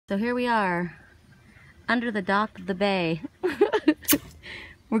So here we are, under the dock of the bay.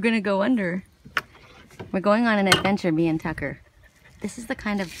 We're gonna go under. We're going on an adventure, me and Tucker. This is the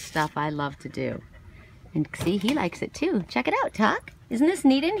kind of stuff I love to do. And see, he likes it too. Check it out, Tuck. Isn't this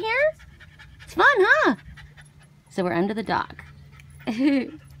neat in here? It's fun, huh? So we're under the dock. Oh,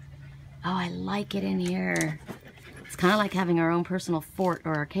 I like it in here. It's kind of like having our own personal fort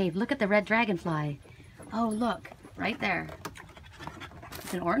or our cave. Look at the red dragonfly. Oh, look, right there.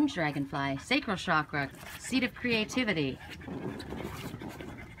 It's an orange dragonfly. Sacral chakra, seat of creativity.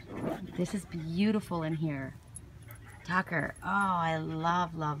 This is beautiful in here. Tucker, oh, I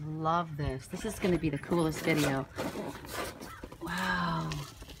love, love, love this. This is going to be the coolest video. Wow.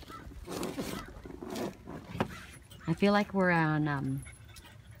 I feel like we're on,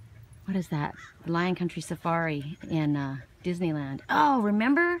 what is that? The Lion Country Safari in Disneyland. Oh,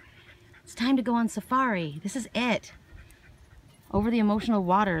 remember? It's time to go on safari. This is it. Over the emotional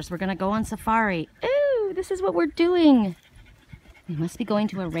waters, we're gonna go on safari. Ooh, this is what we're doing. We must be going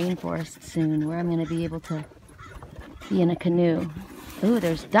to a rainforest soon where I'm gonna be able to be in a canoe. Ooh,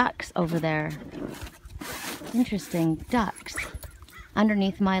 there's ducks over there. Interesting, ducks.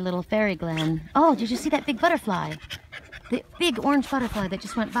 Underneath my little fairy glen. Oh, did you see that big butterfly? The big orange butterfly that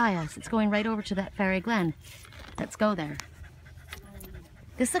just went by us. It's going right over to that fairy glen. Let's go there.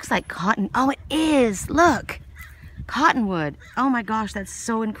 This looks like cotton. Oh, it is! Look! Cottonwood. Oh my gosh, that's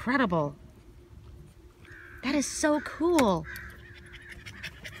so incredible. That is so cool.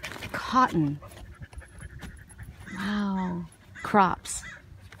 Cotton. Wow. Crops.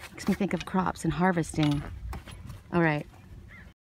 Makes me think of crops and harvesting. All right.